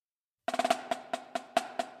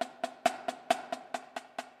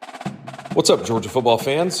What's up, Georgia football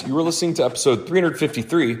fans? You are listening to episode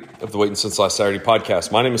 353 of the Waiting Since Last Saturday podcast.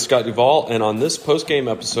 My name is Scott Duvall, and on this post-game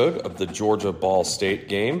episode of the Georgia-Ball State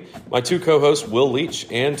game, my two co-hosts, Will Leach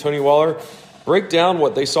and Tony Waller, break down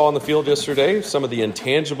what they saw on the field yesterday, some of the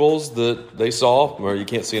intangibles that they saw, or you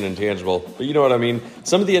can't see an intangible, but you know what I mean,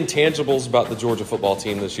 some of the intangibles about the Georgia football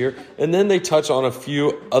team this year, and then they touch on a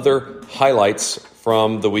few other highlights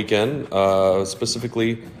from the weekend,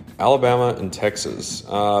 specifically Alabama and Texas.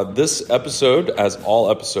 This episode, as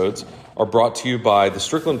all episodes, are brought to you by the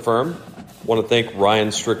Strickland firm. I want to thank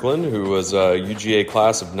Ryan Strickland, who was a UGA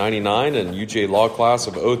class of 99 and UGA law class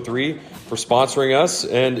of 03, for sponsoring us.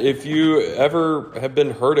 And if you ever have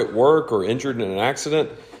been hurt at work or injured in an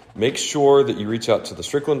accident, make sure that you reach out to the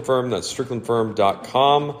Strickland firm. That's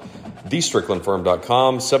stricklandfirm.com,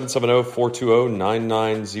 thestricklandfirm.com,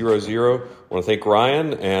 770-420-9900. I want to thank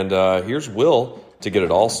Ryan, and here's Will to get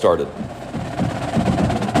it all started.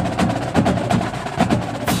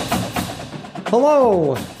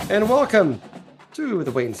 Hello, and welcome to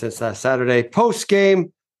the Waiting Since Last Saturday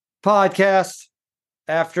post-game podcast.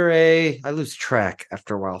 After I lose track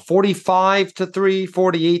after a while, 45-3,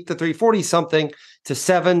 48-3, 40-something to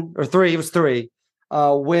 7 or 3, it was 3,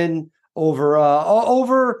 win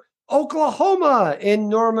over Oklahoma in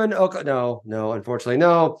Norman. No, unfortunately,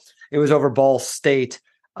 no. It was over Ball State.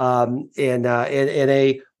 In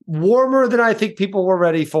a warmer than I think people were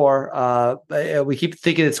ready for. We keep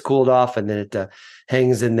thinking it's cooled off, and then it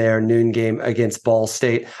hangs in there. Noon game against Ball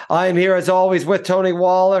State. I'm here as always with Tony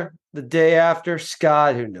Waller. The day after,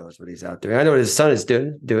 Scott, who knows what he's out doing. I know what his son is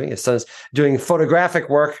doing. His son's doing photographic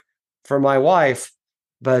work for my wife,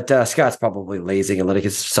 but Scott's probably lazing and letting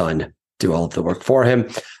his son do all of the work for him.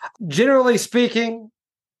 Generally speaking,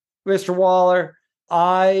 Mr. Waller,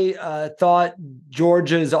 I thought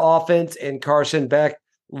Georgia's offense and Carson Beck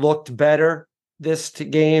looked better this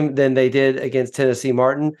game than they did against Tennessee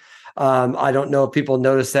Martin. I don't know if people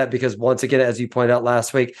noticed that because, once again, as you pointed out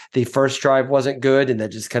last week, the first drive wasn't good, and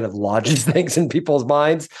that just kind of lodges things in people's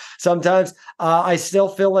minds sometimes. I still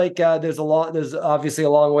feel like there's obviously a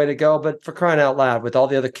long way to go, but for crying out loud, with all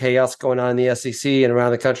the other chaos going on in the SEC and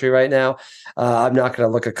around the country right now, I'm not going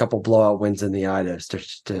to look a couple blowout wins in the eye to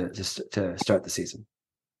start the season.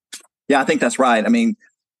 Yeah, I think that's right. I mean,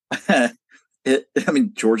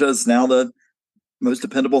 Georgia is now the most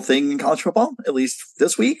dependable thing in college football, at least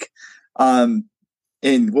this week. And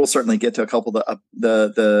we'll certainly get to a couple of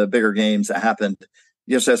the bigger games that happened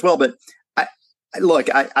yesterday as well. But I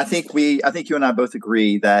think you and I both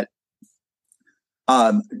agree that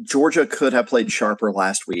Georgia could have played sharper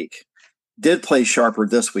last week, did play sharper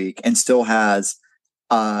this week, and still has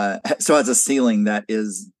a ceiling that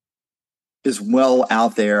is well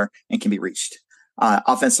out there and can be reached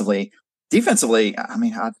offensively. Defensively, I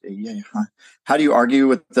mean, how do you argue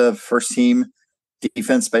with the first team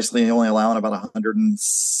defense basically only allowing about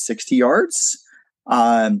 160 yards?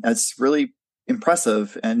 That's really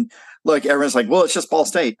impressive. And look, everyone's like, well, it's just Ball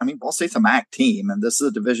State. I mean, Ball State's a MAC team, and this is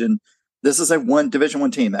a Division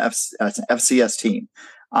One team, it's an FCS team.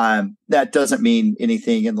 That doesn't mean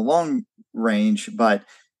anything in the long range, but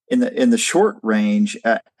in the short range,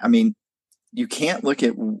 I mean, you can't look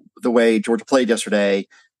at the way Georgia played yesterday.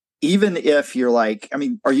 Even if you're like, I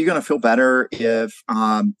mean, are you going to feel better if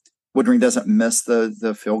Woodring doesn't miss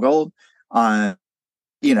the field goal?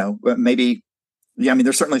 Maybe. Yeah, I mean,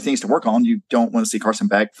 there's certainly things to work on. You don't want to see Carson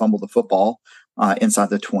Beck fumble the football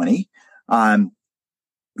inside the 20.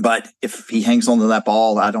 But if he hangs on to that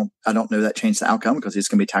ball, I don't know that changed the outcome because he's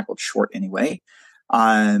going to be tackled short anyway.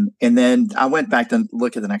 And then I went back to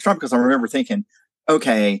look at the next drive because I remember thinking,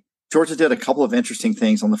 okay, Georgia did a couple of interesting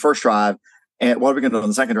things on the first drive. And what are we going to do on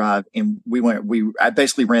the second drive? And I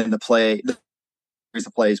basically ran the plays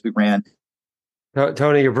we ran.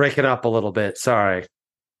 Tony, you're breaking up a little bit. Sorry.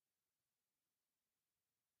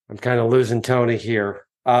 I'm kind of losing Tony here.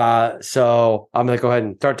 So I'm going to go ahead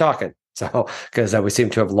and start talking. So, because we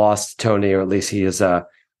seem to have lost Tony, or at least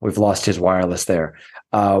we've lost his wireless there.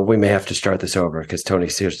 We may have to start this over because Tony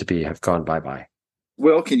seems to have gone bye-bye.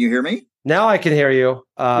 Will, can you hear me? Now I can hear you.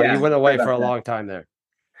 You went away for a long time there.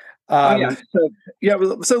 So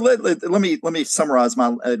let me summarize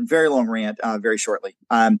my very long rant very shortly.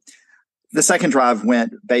 The second drive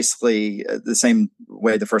went basically the same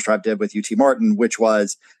way the first drive did with UT Martin, which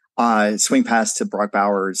was swing pass to Brock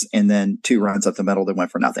Bowers and then 2 runs up the middle that went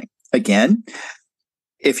for nothing. Again,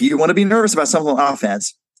 if you want to be nervous about something on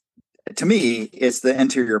offense, to me, it's the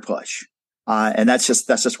interior push, and that's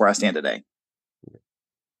just where I stand today.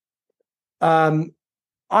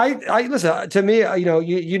 I listen to me.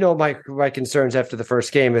 You know my concerns after the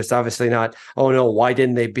first game is obviously not. Oh no, why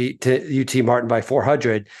didn't they beat UT Martin by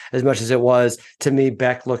 400 as much as it was to me?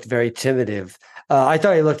 Beck looked very tentative. I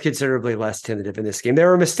thought he looked considerably less tentative in this game. There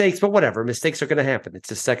were mistakes, but whatever. Mistakes are going to happen. It's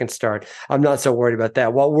his second start. I'm not so worried about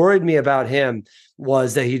that. What worried me about him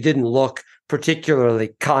was that he didn't look particularly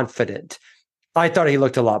confident. I thought he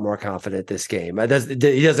looked a lot more confident this game. He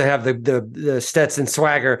doesn't have the Stetson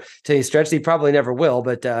swagger to any stretch. He probably never will,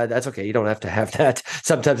 but that's okay. You don't have to have that.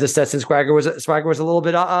 Sometimes the Stetson swagger was a little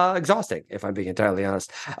bit exhausting, if I'm being entirely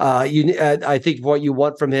honest. I think what you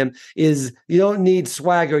want from him is you don't need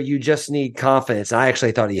swagger. You just need confidence. And I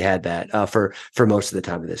actually thought he had that for most of the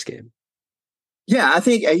time of this game. Yeah, I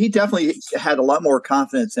think he definitely had a lot more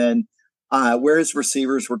confidence in where his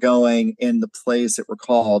receivers were going in the plays that were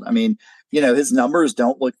called. I mean, his numbers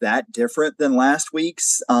don't look that different than last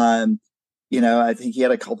week's. I think he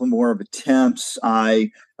had a couple more of attempts,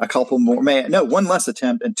 one less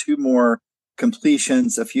attempt and two more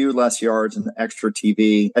completions, a few less yards and extra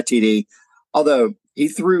TD. Although he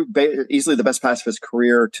threw easily the best pass of his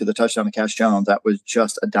career to the touchdown to Cash Jones. That was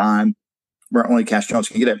just a dime where only Cash Jones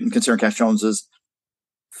can get it. And considering Cash Jones is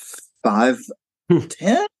 5'10",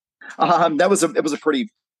 it was a pretty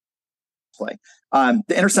play.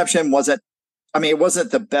 The interception wasn't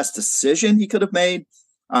the best decision he could have made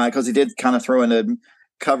because he did kind of throw into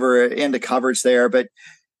coverage there, but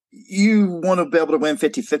you want to be able to win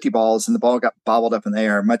 50-50 balls, and the ball got bobbled up in the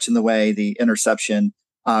air, much in the way the interception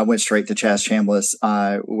went straight to Chaz Chambliss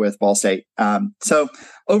with Ball State. So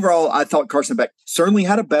overall, I thought Carson Beck certainly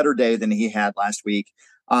had a better day than he had last week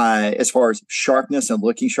as far as sharpness and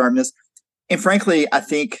looking sharpness. And frankly, I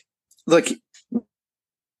think, look.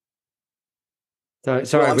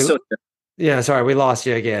 Sorry, we lost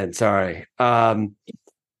you again. Sorry. Darn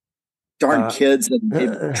kids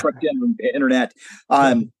and trucked in internet.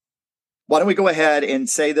 Why don't we go ahead and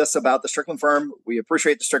say this about the Strickland firm? We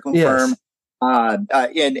appreciate the Strickland firm and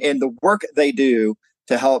the work they do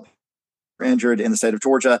to help injured in the state of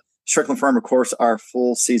Georgia. Strickland firm, of course, our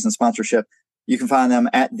full season sponsorship. You can find them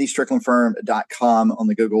at thestricklandfirm.com on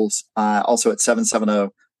the Googles. Also at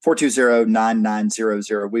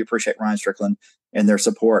 770-420-9900. We appreciate Ryan Strickland and their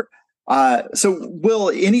support. So,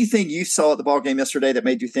 Will, anything you saw at the ball game yesterday that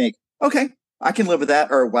made you think, okay, I can live with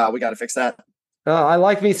that, or wow, we got to fix that? I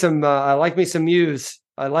like me some Muse.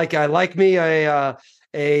 I like me a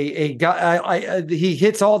guy. He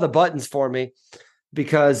hits all the buttons for me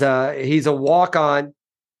because he's a walk-on.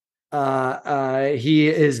 He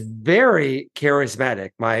is very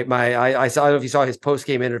charismatic. I don't know if you saw his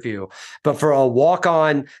post-game interview, but for a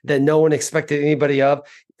walk-on that no one expected anybody of,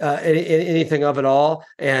 anything of at all,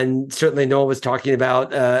 and certainly no one was talking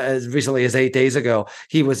about as recently as 8 days ago,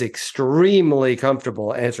 he was extremely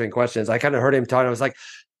comfortable answering questions. I kind of heard him talking. I was like,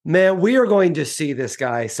 man, we are going to see this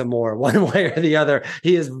guy some more, one way or the other.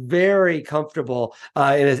 He is very comfortable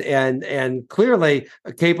and clearly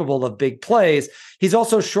capable of big plays. He's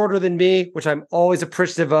also shorter than me, which I'm always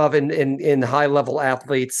appreciative of in high level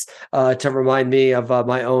athletes to remind me of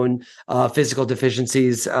my own physical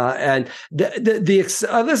deficiencies. And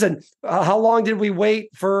listen, how long did we wait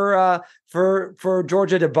for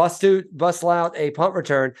Georgia to bust out a punt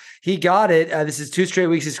return? He got it. This is 2 straight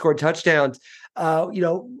weeks he scored touchdowns.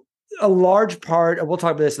 A large part, and we'll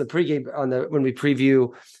talk about this in the pregame when we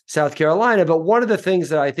preview South Carolina, but one of the things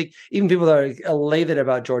that I think even people that are elated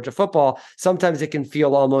about Georgia football, sometimes it can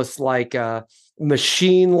feel almost like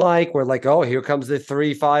machine-like, where like, oh, here comes the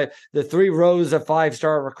three rows of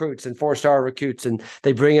 5-star recruits and 4-star recruits, and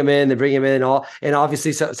they bring them in and all. And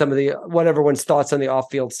obviously some of the, what everyone's thoughts on the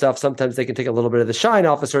off-field stuff, sometimes they can take a little bit of the shine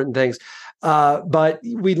off of certain things. But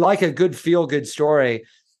we like a good feel-good story.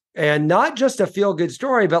 And not just a feel-good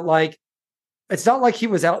story, but like, it's not like he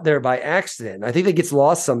was out there by accident. I think that gets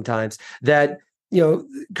lost sometimes that,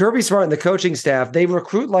 Kirby Smart and the coaching staff, they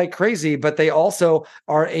recruit like crazy, but they also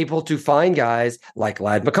are able to find guys like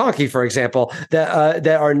Ladd McConkey, for example, that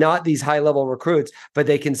are not these high-level recruits, but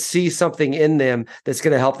they can see something in them that's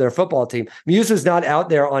going to help their football team. Muse was not out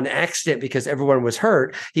there on accident because everyone was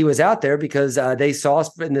hurt. He was out there because they saw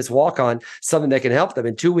in this walk-on something that can help them.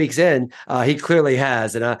 And 2 weeks in, he clearly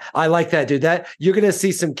has. And I like that, dude. That you're going to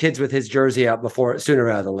see some kids with his jersey out sooner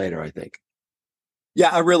rather than later, I think.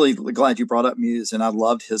 Yeah, I'm really glad you brought up Muse, and I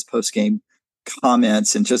loved his post-game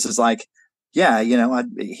comments. And just as like, yeah,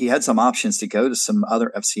 he had some options to go to some other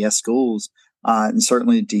FCS schools, and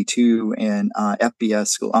certainly D2 and FBS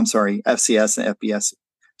school. I'm sorry, FCS and FBS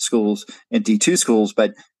schools and D2 schools.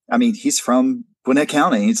 But I mean, he's from Gwinnett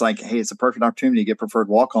County. He's like, hey, it's a perfect opportunity to get preferred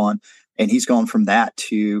walk-on, and he's gone from that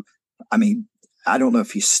to, I mean, I don't know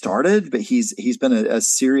if he started, but he's been a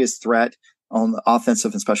serious threat on the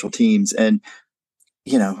offensive and special teams. And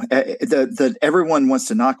everyone wants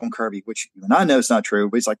to knock on Kirby, which I know is not true.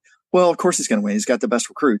 But he's like, well, of course he's going to win. He's got the best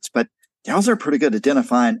recruits, but Dawgs are pretty good at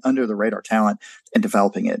identifying under the radar talent and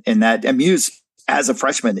developing it. And Muse as a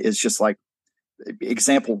freshman is just like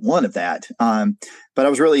example one of that. But I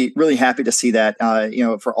was really, really happy to see that,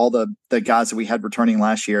 for all the guys that we had returning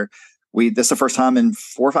last year, this is the first time in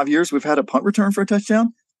 4 or 5 years we've had a punt return for a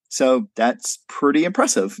touchdown. So that's pretty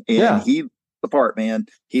impressive. And he looks the part, man.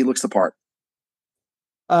 He looks the part.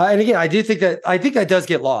 And again, I think that does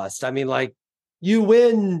get lost. I mean, like, you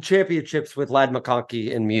win championships with Ladd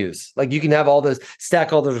McConkey and Muse. Like, you can have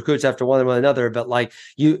stack all those recruits after one another, but like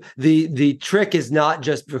the trick is not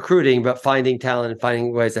just recruiting, but finding talent and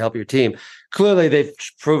finding ways to help your team. Clearly, they've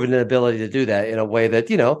proven an ability to do that in a way that,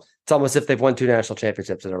 it's almost as if they've won 2 national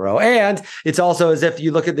championships in a row. And it's also as if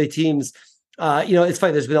you look at the teams. It's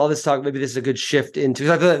funny. There's been all this talk. Maybe this is a good shift into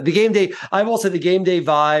the game day. I will say the game day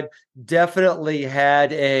vibe definitely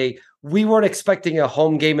had we weren't expecting a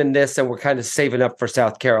home game in this, and we're kind of saving up for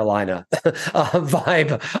South Carolina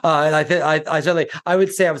vibe. And I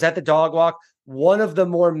would say I was at the dog walk. One of the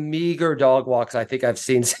more meager dog walks I think I've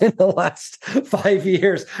seen in the last 5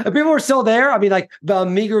 years. And people were still there. I mean, like, the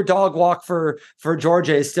meager dog walk for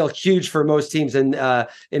Georgia is still huge for most teams in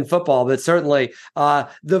football, but certainly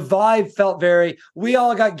the vibe felt we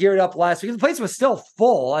all got geared up last week. The place was still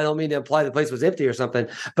full. I don't mean to imply the place was empty or something,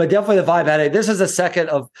 but definitely the vibe had this is the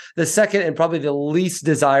second and probably the least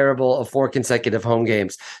desirable of 4 consecutive home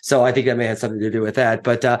games. So I think that may have something to do with that.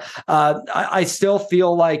 But I still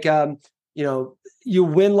feel like, you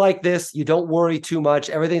win like this, you don't worry too much.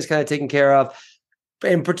 Everything's kind of taken care of.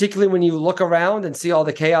 And particularly when you look around and see all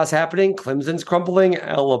the chaos happening, Clemson's crumbling,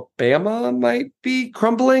 Alabama might be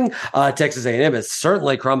crumbling, Texas A&M is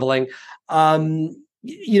certainly crumbling.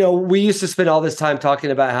 We used to spend all this time talking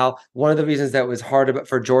about how one of the reasons that was hard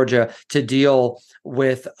for Georgia to deal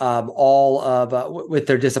with with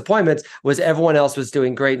their disappointments was everyone else was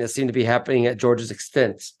doing great, and it seemed to be happening at Georgia's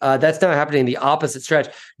expense. That's now happening the opposite stretch.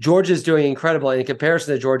 Georgia's doing incredible, and in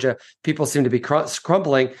comparison to Georgia, people seem to be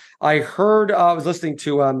crumbling. I heard, I was listening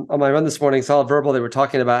to on my run this morning, Solid Verbal, they were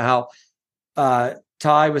talking about how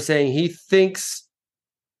Ty was saying he thinks.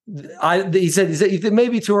 He said it may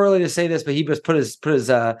be too early to say this, but he just put his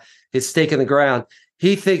stake in the ground.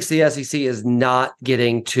 He thinks the SEC is not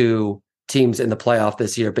getting 2 teams in the playoff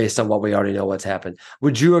this year based on what we already know what's happened.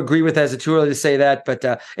 Would you agree with that? Is it too early to say that? But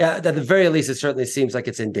at the very least, it certainly seems like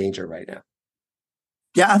it's in danger right now.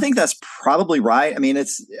 Yeah, I think that's probably right. I mean,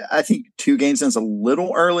 I think 2 games in is a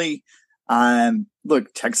little early.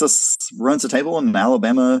 Look, Texas runs the table and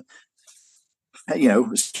Alabama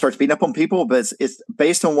starts beating up on people, but it's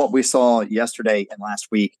based on what we saw yesterday and last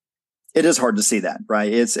week. It is hard to see that,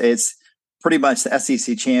 right? It's pretty much the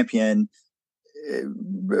SEC champion.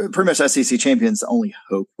 Pretty much SEC champion's the only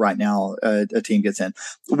hope right now a team gets in.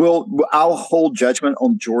 I'll hold judgment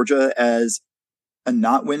on Georgia as a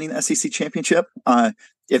not winning the SEC championship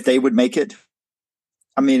if they would make it.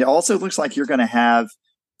 I mean, it also looks like you're going to have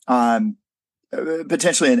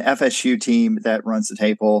potentially an FSU team that runs the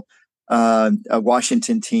table, a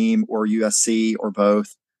Washington team or USC or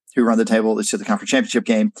both who run the table. It's just the conference championship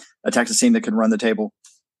game, a Texas team that can run the table,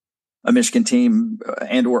 a Michigan team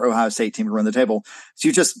and or Ohio State team to run the table. So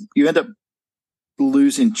you end up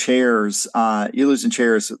losing chairs. You're losing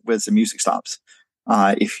chairs with some music stops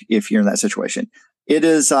if you're in that situation. It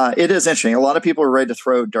is interesting. A lot of people are ready to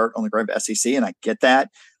throw dirt on the grave of SEC, and I get that.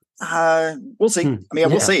 We'll see.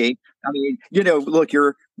 We'll see. I mean, look,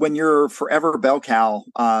 when your forever bell cow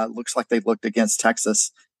looks like they looked against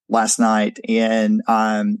Texas last night, and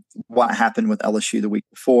what happened with LSU the week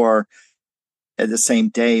before. At the same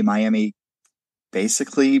day, Miami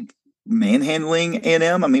basically manhandling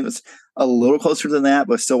A&M. I mean, it was a little closer than that,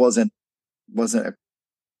 but still wasn't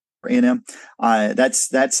A&M.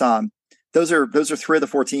 Those are 3 of the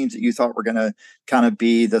 4 teams that you thought were going to kind of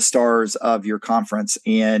be the stars of your conference.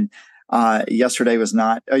 And yesterday's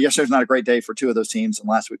not a great day for 2 of those teams, and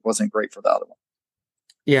last week wasn't great for the other one.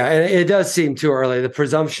 Yeah, and it does seem too early. The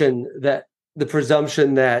presumption that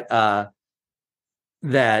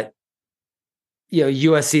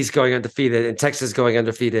USC is going undefeated and Texas going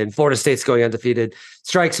undefeated and Florida State's going undefeated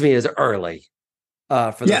strikes me as early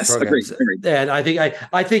for those programs. Agreed. And I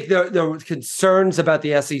think the concerns about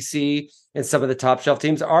the SEC and some of the top shelf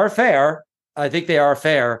teams are fair. I think they are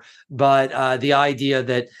fair, but the idea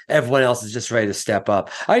that everyone else is just ready to step up.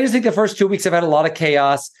 I just think the first 2 weeks have had a lot of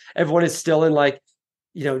chaos. Everyone is still in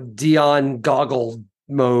Dion goggle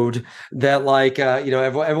mode that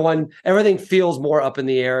everything feels more up in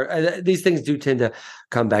the air. These things do tend to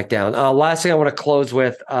come back down. Last thing I want to close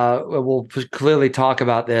with, we'll clearly talk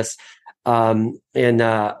about this when we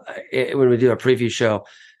do a preview show.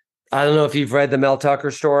 I don't know if you've read the Mel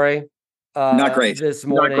Tucker story Not great. this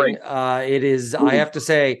morning. It is, I have to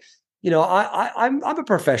say, I'm a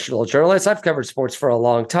professional journalist. I've covered sports for a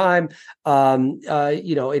long time.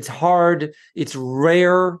 It's hard. It's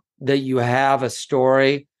rare that you have a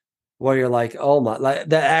story where you're like, oh my,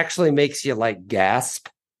 that actually makes you like gasp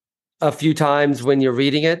a few times when you're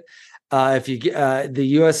reading it. The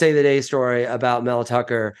USA Today story about Mel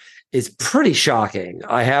Tucker is pretty shocking,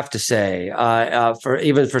 I have to say,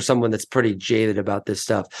 for someone that's pretty jaded about this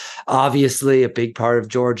stuff. Obviously, a big part of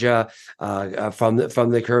Georgia from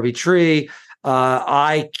the Kirby tree.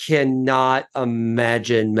 I cannot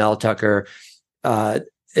imagine Mel Tucker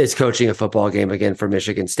is coaching a football game again for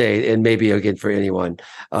Michigan State, and maybe again for anyone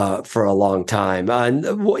for a long time. And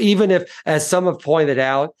even if, as some have pointed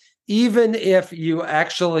out, even if you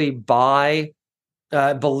actually believe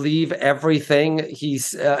everything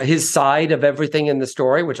his side of everything in the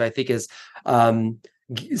story, which I think is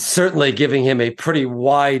certainly giving him a pretty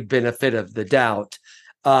wide benefit of the doubt.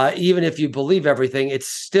 Even if you believe everything, it's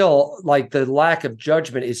still like the lack of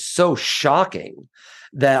judgment is so shocking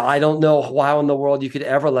that I don't know how in the world you could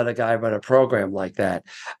ever let a guy run a program like that.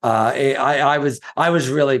 I was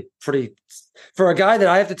really pretty, for a guy that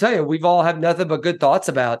I have to tell you, we've all have nothing but good thoughts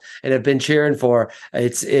about and have been cheering for.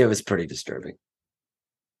 It was pretty disturbing.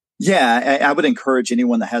 Yeah, I would encourage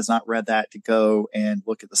anyone that has not read that to go and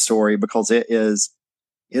look at the story, because it is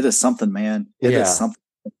something, man. It is something.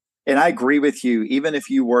 And I agree with you. Even if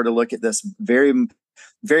you were to look at this very,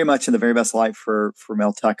 very much in the very best light for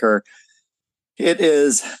Mel Tucker, it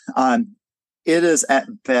is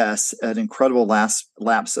at best an incredible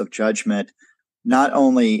lapse of judgment, not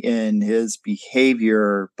only in his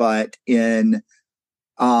behavior, but in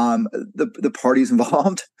the parties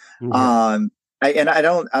involved. Mm-hmm.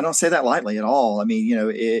 I don't say that lightly at all. I mean,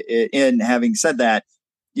 in having said that,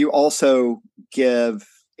 you also give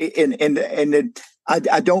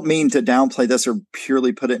I don't mean to downplay this or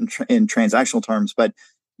purely put it in transactional terms, but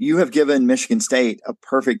you have given Michigan State a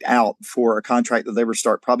perfect out for a contract that they were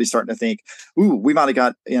probably starting to think, ooh, we might have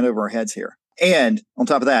got in over our heads here. And on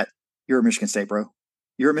top of that, you're a Michigan State, bro.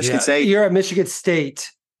 You're a Michigan State. You're a Michigan State.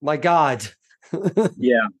 My God.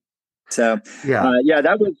 Yeah. So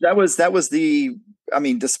that was the. I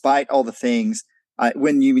mean, despite all the things,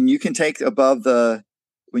 when you can take above the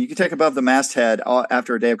masthead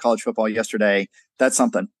after a day of college football yesterday, that's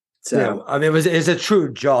something. So yeah, I mean, it's a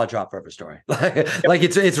true jaw dropper of a story. Like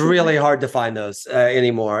it's really hard to find those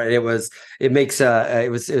anymore. And it was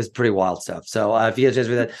pretty wild stuff. So if you get a chance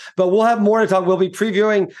to read that, but we'll have more to talk. We'll be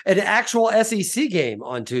previewing an actual SEC game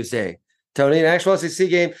on Tuesday. Tony, an actual SEC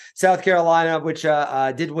game, South Carolina, which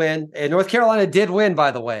did win, and North Carolina did win. By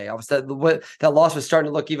the way, that loss was starting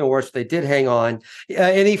to look even worse, but they did hang on.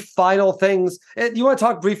 Any final things you want to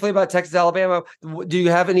talk briefly about Texas, Alabama? Do you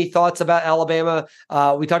have any thoughts about Alabama?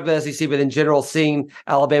 We talked about SEC, but in general, seeing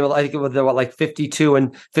Alabama, I think it was like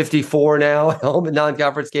 52-54 now at home in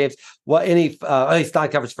non-conference games. At least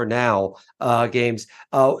non-conference for now games.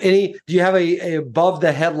 Do you have a above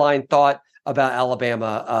the headline thought about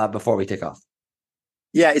Alabama before we take off?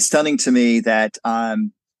 Yeah, it's stunning to me that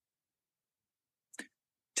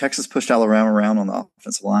Texas pushed Alabama around on the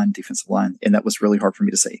offensive line, defensive line, and that was really hard for me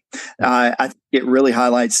to see. I think it really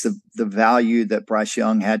highlights the value that Bryce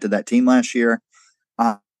Young had to that team last year.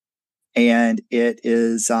 And it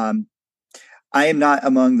is I am not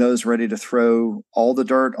among those ready to throw all the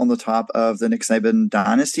dirt on the top of the Nick Saban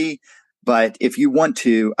dynasty. But if you want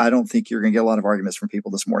to, I don't think you're going to get a lot of arguments from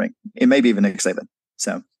people this morning, and maybe even Nick Saban.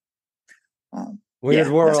 So,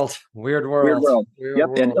 weird world. Yep.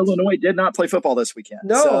 And Illinois did not play football this weekend.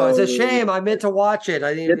 No, so it's a shame. I meant to watch it.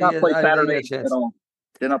 I did not play Saturday at all.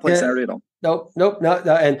 Did not play Saturday at all. Nope. No.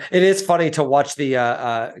 And it is funny to watch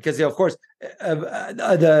the because of course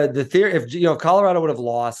the theory, if Colorado would have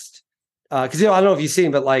lost. Because I don't know if you've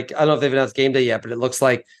seen, but I don't know if they've announced game day yet, but it looks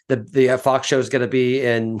like the Fox show is going to be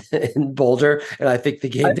in Boulder, and I think the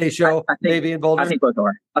game day show may be in Boulder. I think both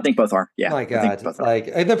are. Yeah. My God,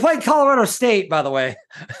 they're playing Colorado State, by the way.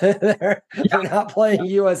 they're not playing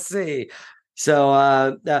USC.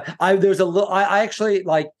 So there's a little. I actually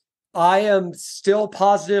I am still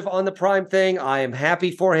positive on the Prime thing. I am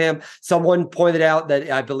happy for him. Someone pointed out that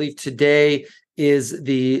I believe today is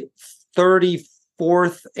the 34th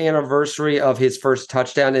 4th anniversary of his first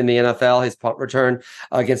touchdown in the NFL, his punt return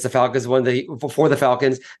against the Falcons, before the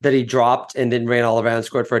Falcons that he dropped and then ran all around and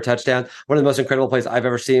scored for a touchdown. One of the most incredible plays I've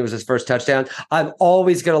ever seen was his first touchdown. I'm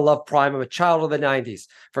always going to love Prime. I'm a child of the 90s,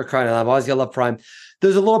 for crying out loud. I'm always going to love Prime.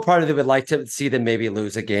 There's a little part of it that would like to see them maybe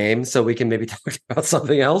lose a game so we can maybe talk about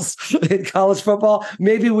something else in college football.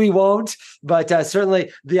 Maybe we won't, but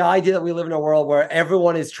certainly the idea that we live in a world where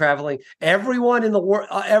everyone is traveling, everyone in the world,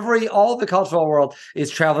 all of the college football world is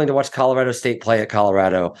traveling to watch Colorado State play at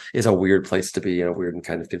Colorado is a weird place to be, and a weird and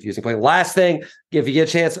kind of confusing place. Last thing, if you get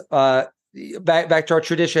a chance, back to our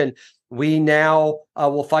tradition, we now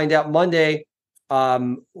will find out Monday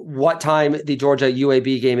what time the Georgia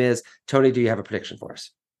UAB game is. Tony, do you have a prediction for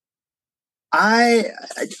us? I'm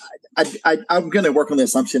going to work on the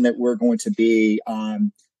assumption that we're going to be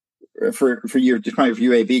for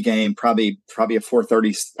UAB game probably a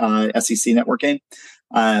 4:30 SEC network game,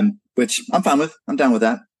 which I'm fine with. I'm down with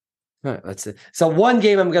that. All right, let's see. So one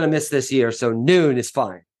game I'm going to miss this year, so noon is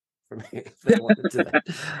fine for me. If they want to do that.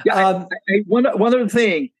 Yeah. One other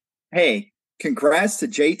thing. Hey. Congrats to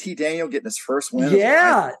JT Daniel getting his first win.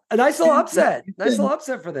 Yeah, a nice little upset. Nice little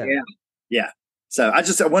upset for them. Yeah. So I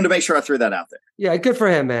wanted to make sure I threw that out there. Yeah, good for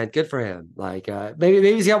him, man. Good for him. Like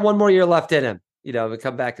maybe he's got one more year left in him. We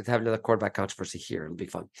come back and have another quarterback controversy here. It'll be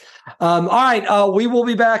fun. All right. We will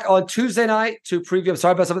be back on Tuesday night to preview. I'm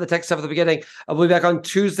sorry about some of the tech stuff at the beginning. We'll be back on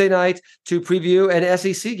Tuesday night to preview an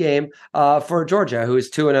SEC game for Georgia, who is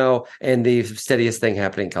 2-0 and the steadiest thing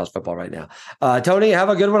happening in college football right now. Tony, have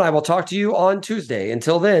a good one. I will talk to you on Tuesday.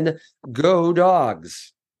 Until then, go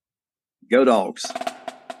Dogs. Go Dogs.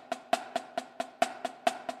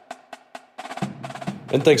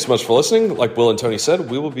 And thanks so much for listening. Like Will and Tony said,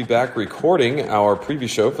 we will be back recording our preview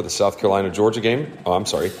show for the South Carolina-Georgia game.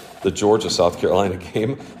 The Georgia-South Carolina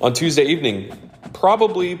game on Tuesday evening,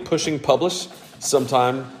 probably pushing publish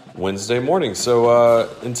sometime Wednesday morning. So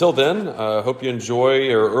until then, hope you enjoy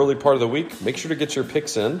your early part of the week. Make sure to get your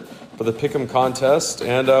picks in for the Pick'em contest,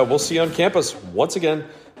 and we'll see you on campus once again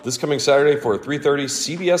this coming Saturday for a 3:30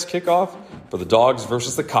 CBS kickoff for the Dawgs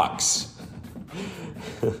versus the Cocks.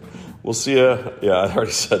 We'll see you. Yeah, I already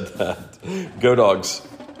said that. Go Dogs.